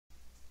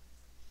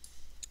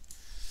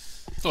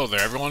Hello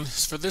there everyone.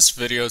 For this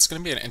video it's going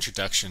to be an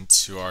introduction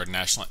to our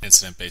National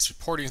Incident-Based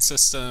Reporting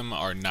System,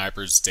 our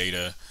NIBRS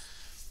data,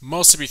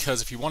 mostly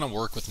because if you want to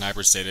work with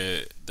NIBRS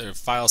data, the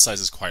file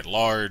size is quite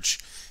large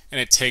and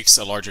it takes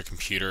a larger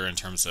computer in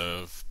terms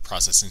of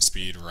processing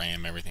speed,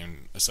 RAM,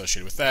 everything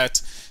associated with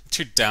that,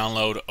 to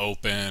download,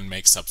 open,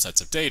 make subsets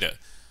of data.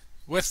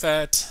 With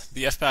that,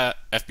 the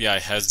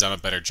FBI has done a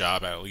better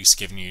job at least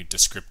giving you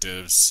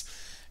descriptives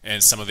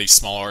and some of these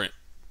smaller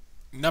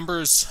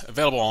numbers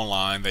available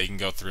online that you can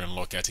go through and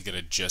look at to get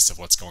a gist of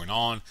what's going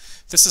on.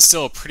 This is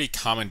still a pretty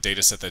common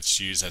data set that's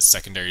used as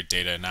secondary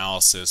data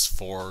analysis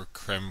for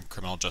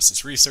criminal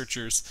justice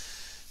researchers.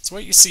 So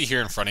what you see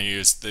here in front of you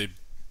is the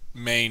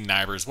main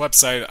NIBRS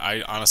website.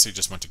 I honestly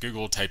just went to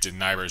Google, typed in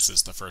NIBRS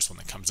is the first one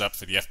that comes up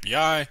for the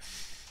FBI,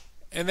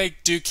 and they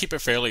do keep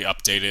it fairly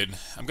updated.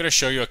 I'm going to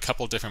show you a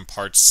couple different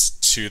parts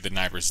to the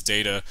NIBRS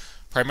data.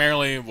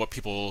 Primarily what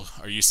people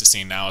are used to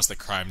seeing now is the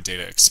Crime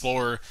Data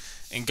Explorer.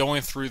 And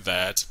going through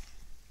that,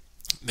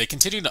 they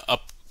continue to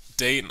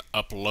update and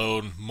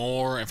upload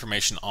more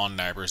information on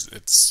NIBRS.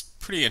 It's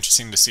pretty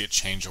interesting to see it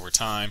change over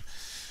time.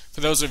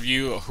 For those of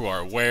you who are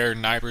aware,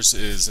 NIBRS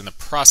is in the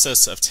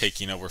process of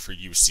taking over for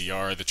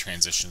UCR. The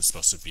transition is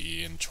supposed to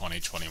be in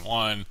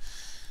 2021.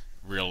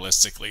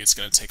 Realistically, it's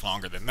going to take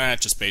longer than that,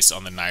 just based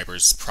on the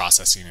NIBRS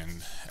processing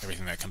and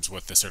everything that comes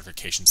with the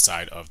certification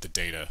side of the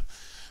data.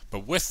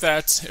 But with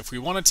that, if we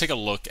want to take a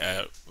look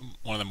at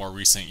one of the more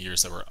recent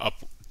years that were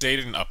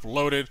updated and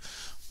uploaded,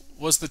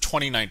 was the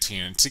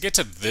 2019. And to get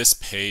to this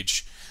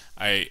page,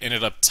 I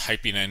ended up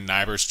typing in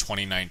NIBRS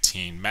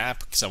 2019 map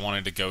because I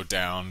wanted to go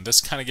down.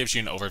 This kind of gives you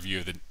an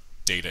overview of the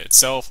data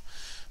itself,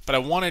 but I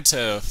wanted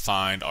to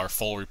find our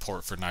full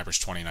report for NIBRS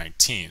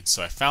 2019.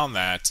 So I found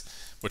that,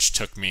 which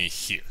took me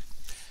here.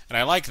 And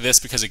I like this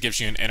because it gives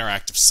you an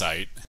interactive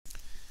site.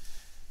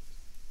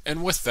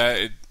 And with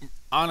that,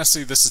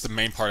 honestly, this is the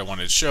main part I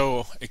wanted to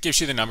show. It gives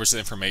you the numbers and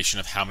information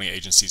of how many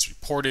agencies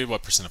reported,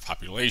 what percent of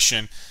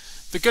population,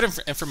 the good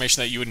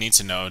information that you would need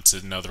to know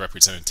the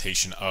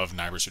representation of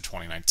NIBRS for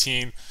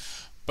 2019.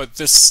 But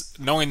this,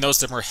 knowing those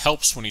numbers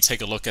helps when you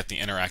take a look at the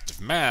interactive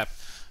map.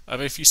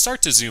 If you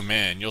start to zoom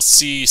in, you'll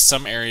see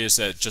some areas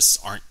that just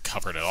aren't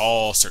covered at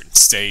all, certain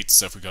states.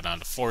 So if we go down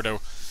to Florida,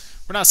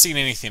 we're not seeing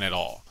anything at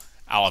all.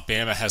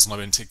 Alabama has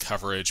limited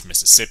coverage,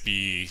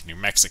 Mississippi, New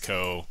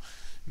Mexico,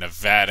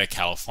 Nevada,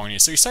 California.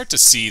 So you start to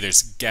see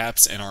there's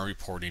gaps in our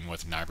reporting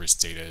with NIBRS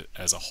data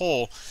as a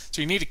whole. So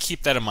you need to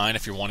keep that in mind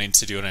if you're wanting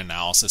to do an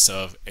analysis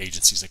of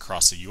agencies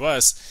across the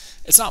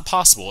US. It's not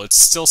possible. It's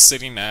still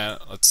sitting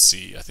at, let's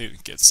see, I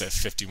think it's at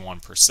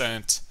 51%,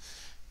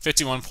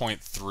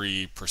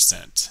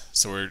 51.3%.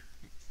 So we're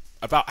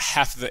about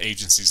half of the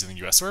agencies in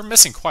the US. So we're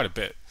missing quite a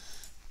bit.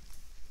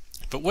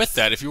 But with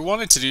that, if you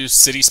wanted to do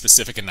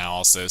city-specific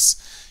analysis,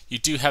 you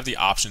do have the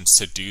options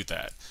to do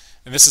that.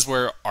 And this is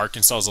where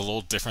Arkansas is a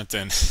little different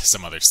than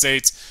some other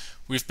states.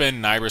 We've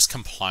been NIBRS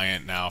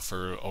compliant now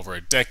for over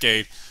a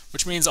decade,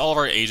 which means all of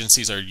our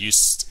agencies are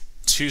used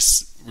to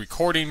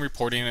recording,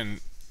 reporting,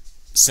 and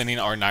sending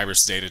our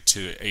NIBRS data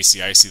to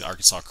ACIC, the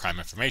Arkansas Crime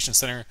Information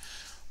Center,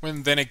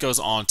 when then it goes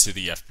on to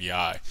the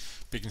FBI.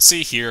 But you can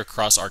see here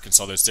across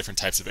Arkansas there's different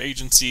types of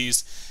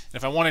agencies. And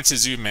if I wanted to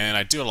zoom in,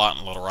 I do a lot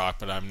in Little Rock,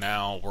 but I'm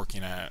now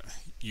working at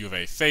U of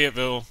A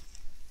Fayetteville.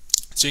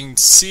 So you can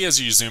see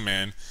as you zoom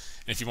in,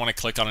 and if you want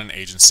to click on an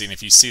agency, and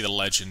if you see the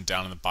legend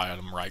down in the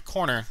bottom right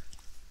corner,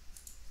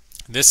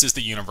 this is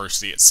the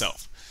university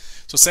itself.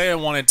 So say I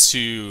wanted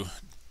to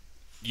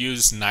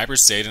use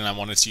NIBRS data and I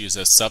wanted to use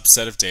a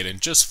subset of data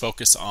and just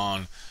focus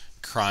on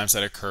crimes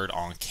that occurred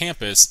on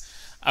campus,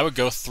 I would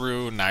go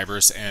through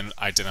NIBRS and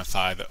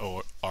identify the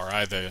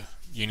ORI, the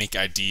unique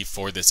ID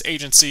for this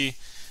agency.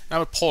 And I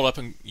would pull it up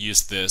and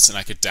use this, and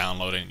I could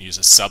download it and use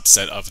a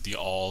subset of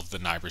all of the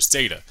NIBRS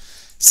data.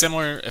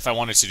 Similar, if I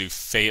wanted to do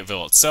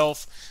Fayetteville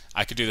itself,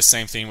 I could do the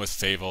same thing with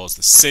Fayetteville as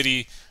the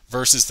city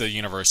versus the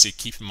university.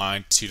 Keep in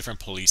mind, two different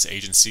police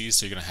agencies,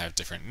 so you're going to have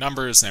different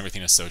numbers and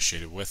everything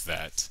associated with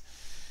that.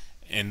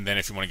 And then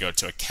if you want to go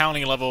to a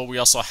county level, we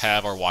also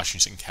have our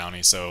Washington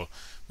County. So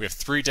we have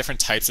three different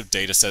types of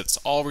data sets,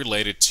 all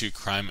related to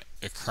crime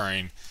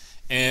occurring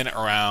in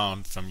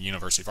around from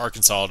University of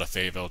Arkansas to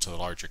Fayetteville to the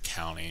larger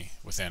county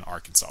within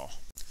Arkansas.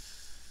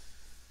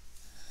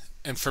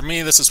 And for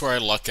me, this is where I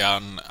luck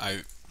out, and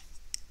I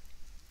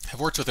have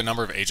worked with a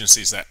number of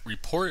agencies that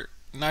report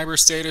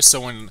NIBRS data.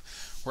 So when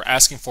we're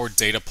asking for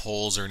data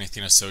pulls or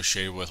anything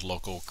associated with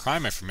local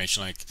crime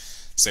information, like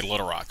say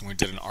Little Rock, and we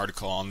did an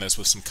article on this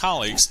with some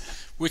colleagues,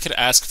 we could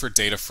ask for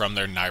data from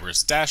their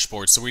NIBRS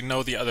dashboard, so we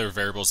know the other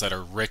variables that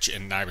are rich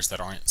in NIBRS that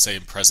aren't, say,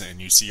 present in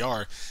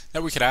UCR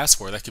that we could ask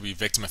for. That could be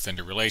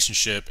victim-offender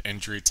relationship,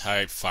 injury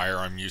type,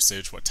 firearm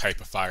usage, what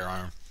type of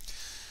firearm.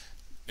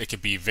 It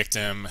could be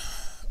victim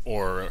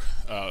or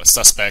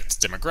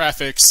suspect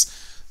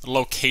demographics,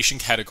 location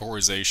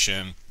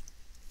categorization,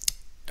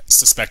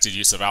 suspected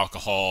use of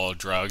alcohol,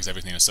 drugs,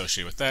 everything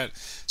associated with that.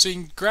 So you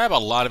can grab a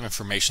lot of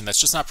information that's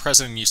just not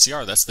present in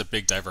UCR. That's the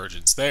big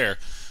divergence there.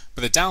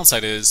 But the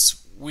downside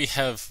is we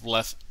have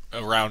left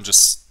around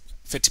just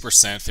 50%,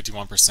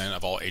 51%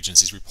 of all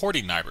agencies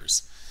reporting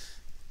NIBRS.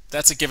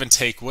 that's a give and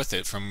take with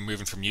it from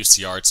moving from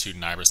UCR to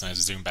NIBRS. And as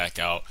I zoom back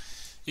out,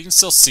 you can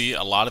still see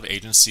a lot of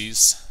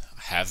agencies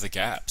have the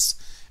gaps.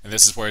 And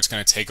this is where it's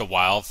going to take a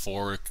while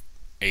for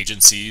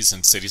agencies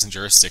and cities and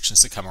jurisdictions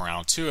to come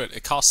around to it.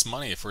 It costs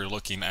money. If we're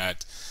looking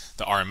at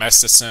the RMS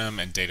system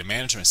and data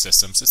management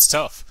systems, it's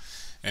tough.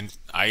 And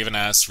I even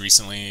asked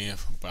recently,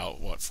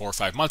 about 4 or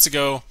 5 months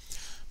ago,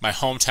 my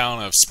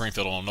hometown of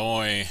Springfield,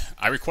 Illinois,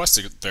 I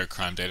requested their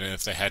crime data, and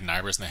if they had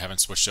NIBRS and they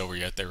haven't switched over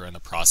yet, they were in the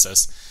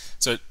process.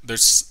 So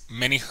there's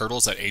many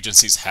hurdles that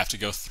agencies have to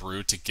go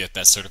through to get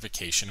that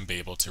certification and be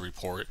able to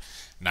report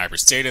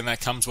NIBRS data, and that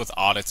comes with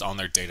audits on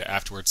their data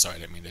afterwards. Sorry, I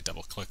didn't mean to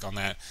double click on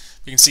that.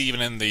 You can see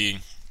even in the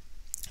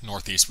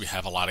Northeast, we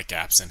have a lot of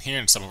gaps in here,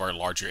 in some of our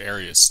larger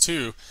areas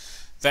too,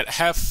 that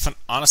have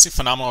honestly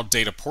phenomenal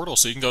data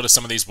portals. So you can go to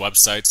some of these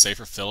websites, say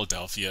for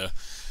Philadelphia,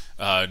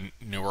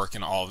 Newark,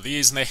 and all of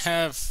these, and they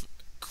have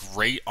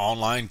great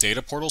online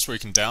data portals where you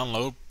can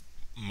download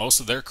most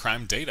of their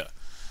crime data.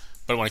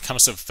 But when it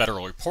comes to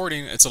federal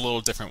reporting, it's a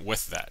little different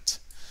with that.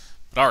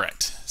 But all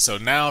right, so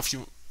now if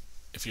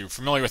you're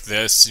familiar with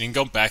this, you can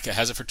go back. It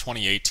has it for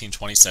 2018,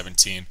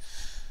 2017.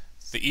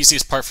 The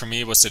easiest part for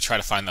me was to try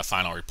to find the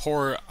final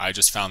report. I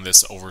just found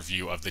this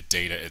overview of the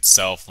data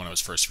itself when it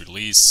was first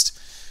released.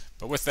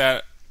 But with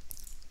that,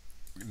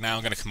 now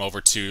I'm going to come over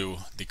to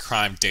the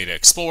Crime Data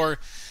Explorer,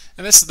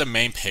 and this is the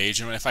main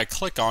page. And if I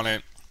click on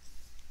it,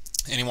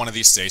 any one of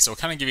these states, it will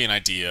kind of give you an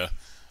idea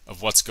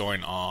of what's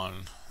going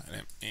on. I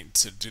didn't mean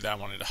to do that. I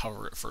wanted to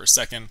hover it for a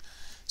second.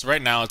 So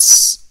right now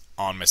it's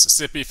on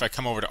Mississippi. If I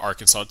come over to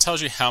Arkansas, it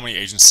tells you how many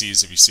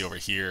agencies, if you see over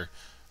here,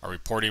 are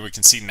reporting. We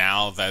can see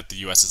now that the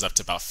U.S. is up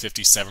to about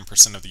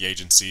 57% of the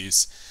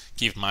agencies.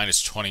 Keep in mind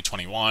it's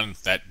 2021.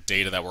 That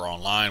data that were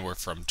online were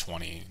from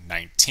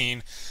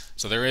 2019.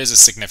 So there is a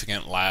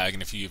significant lag,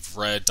 and if you've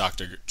read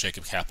Dr.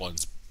 Jacob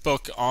Kaplan's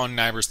book on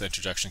NIBRS, the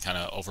introduction kind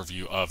of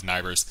overview of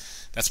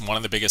NIBRS, that's one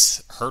of the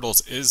biggest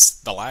hurdles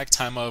is the lag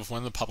time of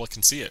when the public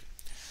can see it.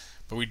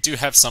 But we do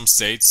have some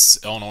states,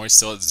 Illinois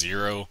still at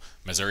 0,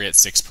 Missouri at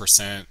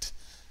 6%,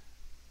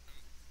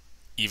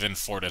 even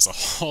Florida as a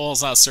whole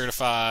is not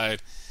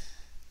certified.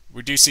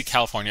 We do see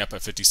California up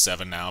at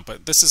 57 now,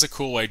 but this is a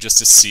cool way just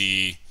to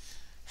see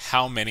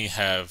how many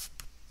have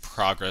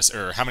progress,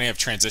 or how many have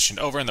transitioned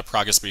over, and the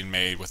progress being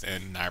made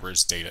within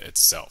NIBRS data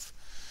itself.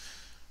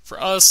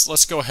 For us,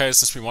 let's go ahead,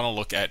 since we want to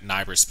look at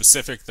NIBRS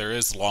specific, there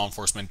is law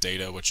enforcement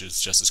data, which is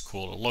just as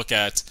cool to look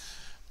at.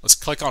 Let's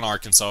click on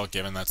Arkansas,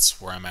 given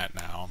that's where I'm at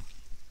now.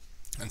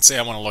 And say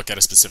I want to look at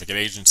a specific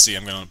agency.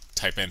 I'm going to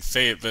type in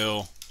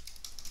Fayetteville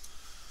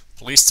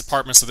Police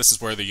Department. So this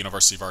is where the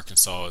University of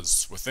Arkansas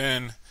is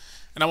within.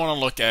 And I want to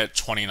look at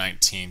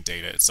 2019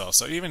 data itself.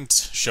 So it even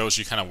shows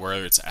you kind of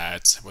where it's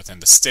at within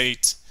the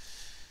state.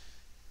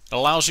 It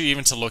allows you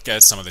even to look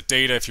at some of the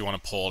data if you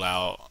want to pull it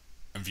out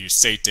and view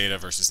state data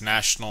versus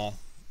national.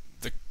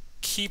 The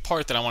key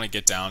part that I want to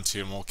get down to,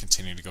 and we'll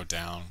continue to go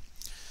down,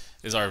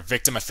 is our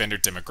victim offender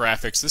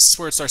demographics. This is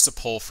where it starts to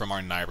pull from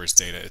our NIBRS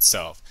data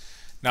itself.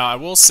 Now I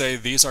will say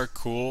these are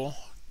cool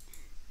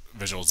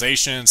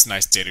visualizations,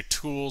 nice data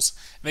tools,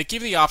 and they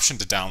give you the option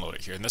to download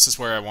it here. And this is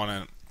where I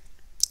want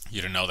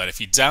you to know that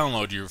if you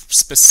download, you're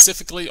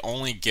specifically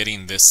only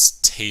getting this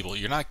table.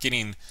 You're not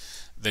getting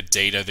the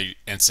data, the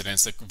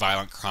incidents, the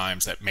violent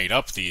crimes that made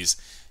up these.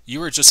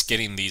 You are just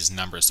getting these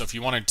numbers. So if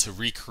you wanted to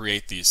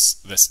recreate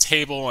this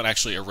table and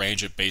actually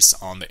arrange it based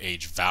on the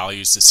age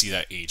values to see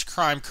that age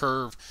crime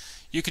curve,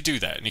 you could do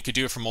that. And you could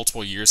do it for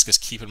multiple years, because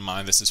keep in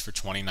mind this is for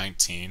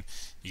 2019.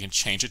 You can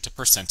change it to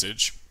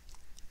percentage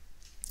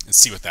and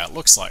see what that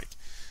looks like.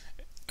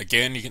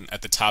 Again, you can,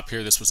 at the top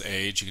here, this was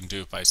age. You can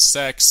do it by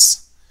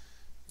sex,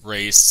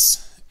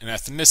 race, and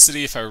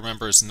ethnicity, if I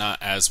remember, is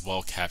not as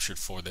well captured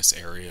for this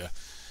area,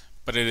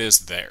 but it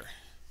is there.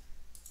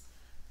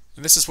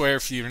 And this is where,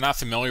 if you're not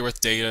familiar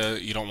with data,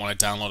 you don't want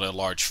to download a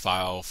large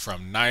file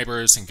from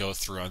NIBRS and go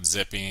through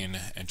unzipping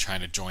and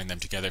trying to join them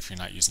together if you're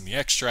not using the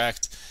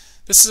extract.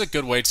 This is a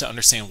good way to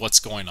understand what's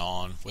going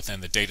on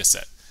within the data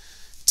set.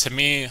 To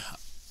me,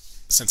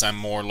 since I'm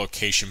more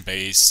location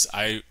based,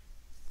 I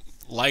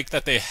like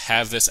that they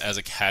have this as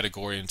a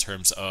category in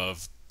terms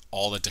of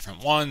all the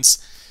different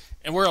ones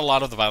and where a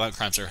lot of the violent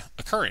crimes are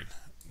occurring.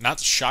 Not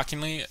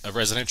shockingly, a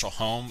residential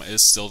home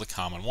is still the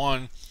common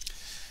one.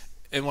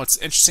 And what's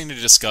interesting to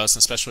discuss,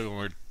 especially when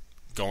we're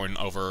going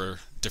over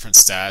different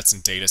stats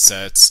and data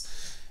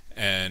sets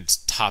and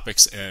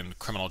topics in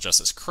criminal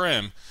justice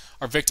crim,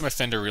 are victim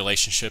offender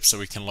relationships, so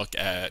we can look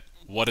at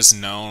what is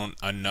known,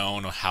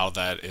 unknown, or how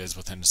that is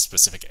within a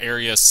specific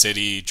area,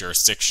 city,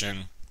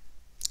 jurisdiction.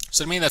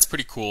 So to me, that's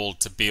pretty cool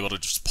to be able to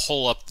just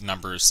pull up the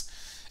numbers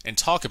and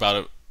talk about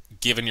it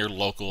given your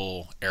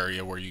local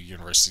area where your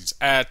university's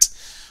at,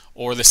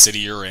 or the city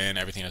you're in,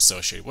 everything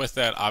associated with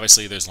that.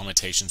 Obviously, there's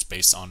limitations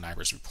based on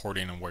NIBRS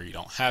reporting and where you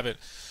don't have it.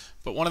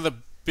 But one of the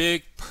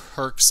big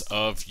perks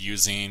of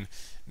using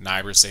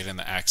NIBRS data and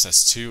the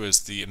access to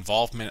is the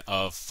involvement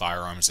of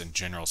firearms in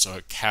general. So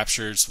it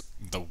captures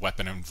the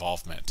weapon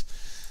involvement.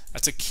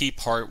 That's a key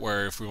part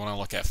where if we want to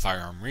look at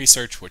firearm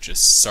research, which is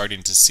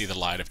starting to see the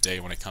light of day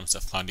when it comes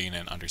to funding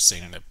and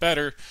understanding it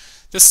better,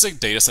 this is a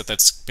data set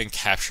that's been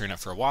capturing it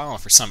for a while,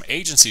 and for some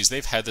agencies,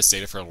 they've had this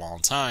data for a long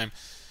time,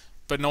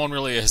 but no one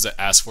really has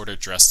asked for it,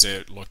 addressed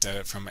it, looked at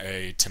it from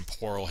a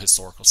temporal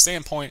historical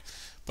standpoint,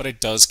 but it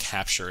does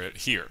capture it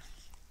here.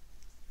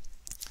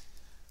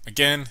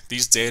 Again,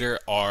 these data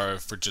are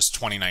for just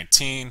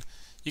 2019.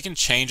 You can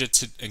change it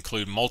to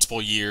include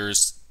multiple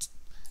years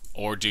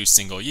or do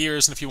single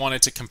years, and if you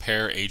wanted to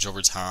compare age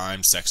over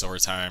time, sex over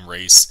time,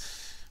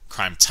 race,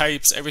 crime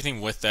types, everything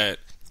with that,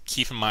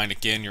 keep in mind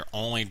again you're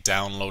only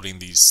downloading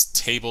these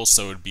tables,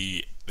 so it would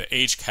be the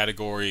age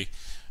category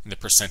and the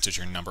percentage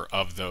or number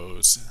of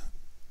those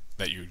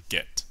that you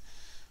get.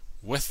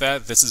 With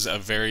that, this is a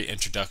very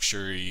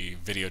introductory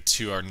video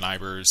to our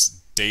NIBRS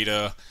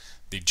data,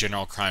 the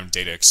General Crime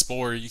Data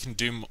Explorer. You can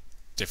do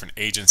different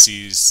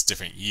agencies,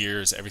 different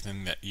years,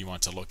 everything that you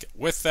want to look at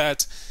with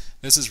that.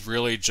 This is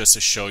really just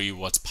to show you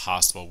what's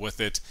possible with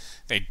it.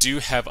 They do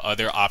have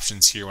other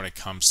options here when it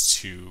comes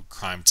to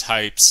crime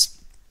types.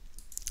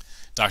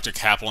 Dr.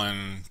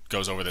 Kaplan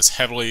goes over this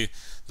heavily.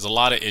 There's a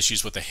lot of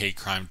issues with the hate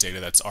crime data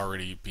that's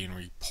already being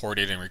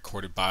reported and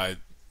recorded by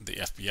the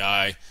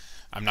FBI.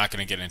 I'm not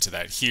going to get into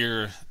that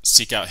here.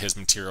 Seek out his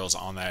materials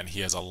on that, and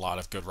he has a lot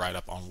of good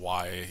write-up on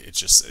why it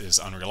just is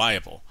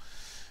unreliable.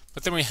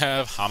 But then we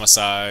have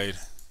homicide,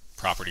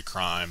 property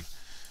crime,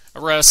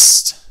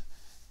 arrest.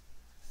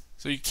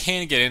 So you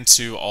can get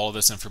into all of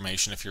this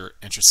information if you're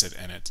interested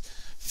in it.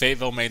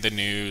 Fayetteville made the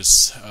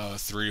news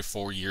 3 to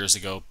 4 years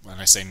ago, when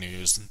I say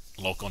news,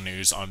 local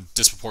news, on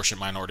disproportionate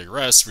minority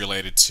arrests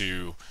related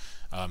to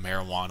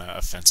marijuana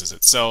offenses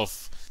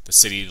itself. The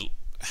city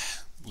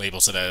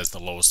labels it as the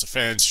lowest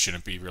offense,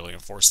 shouldn't be really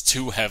enforced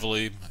too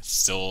heavily. It's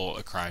still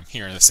a crime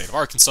here in the state of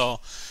Arkansas,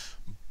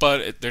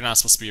 but they're not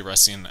supposed to be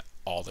arresting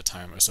all the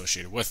time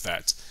associated with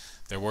that.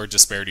 There were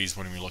disparities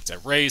when we looked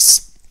at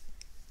race.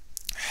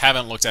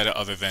 Haven't looked at it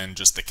other than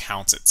just the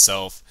counts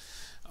itself,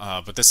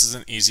 but this is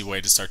an easy way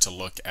to start to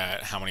look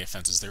at how many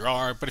offenses there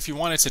are. But if you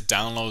wanted to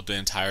download the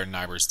entire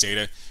NIBRS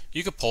data,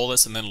 you could pull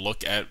this and then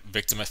look at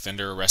victim,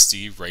 offender,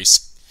 arrestee,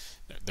 race,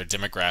 their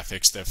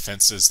demographics, the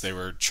offenses they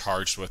were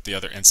charged with, the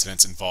other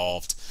incidents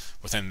involved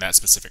within that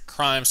specific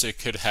crime. So you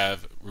could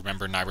have,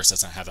 remember, NIBRS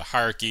doesn't have the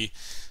hierarchy,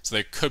 so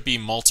there could be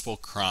multiple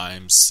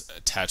crimes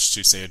attached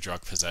to, say, a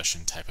drug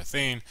possession type of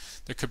thing.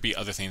 There could be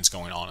other things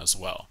going on as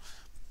well.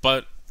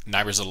 But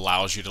NIBRS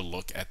allows you to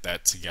look at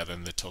that together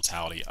in the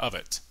totality of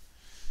it.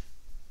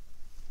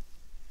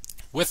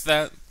 With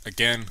that,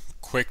 again,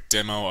 quick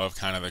demo of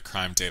kind of the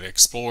Crime Data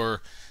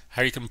Explorer,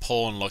 how you can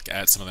pull and look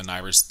at some of the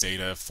NIBRS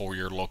data for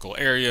your local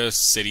area,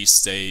 city,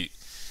 state,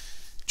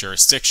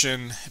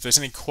 jurisdiction. If there's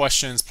any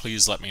questions,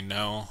 please let me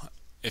know.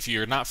 If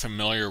you're not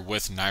familiar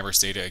with NIBRS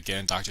data,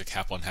 again, Dr.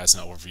 Kaplan has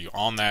an overview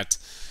on that.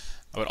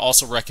 I would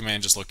also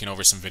recommend just looking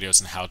over some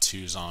videos and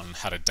how-tos on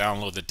how to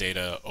download the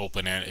data,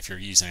 open it if you're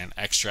using an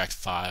extract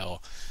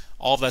file.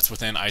 All of that's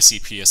within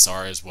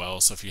ICPSR as well,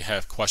 so if you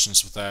have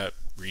questions with that,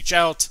 reach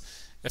out.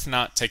 If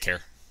not, take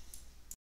care.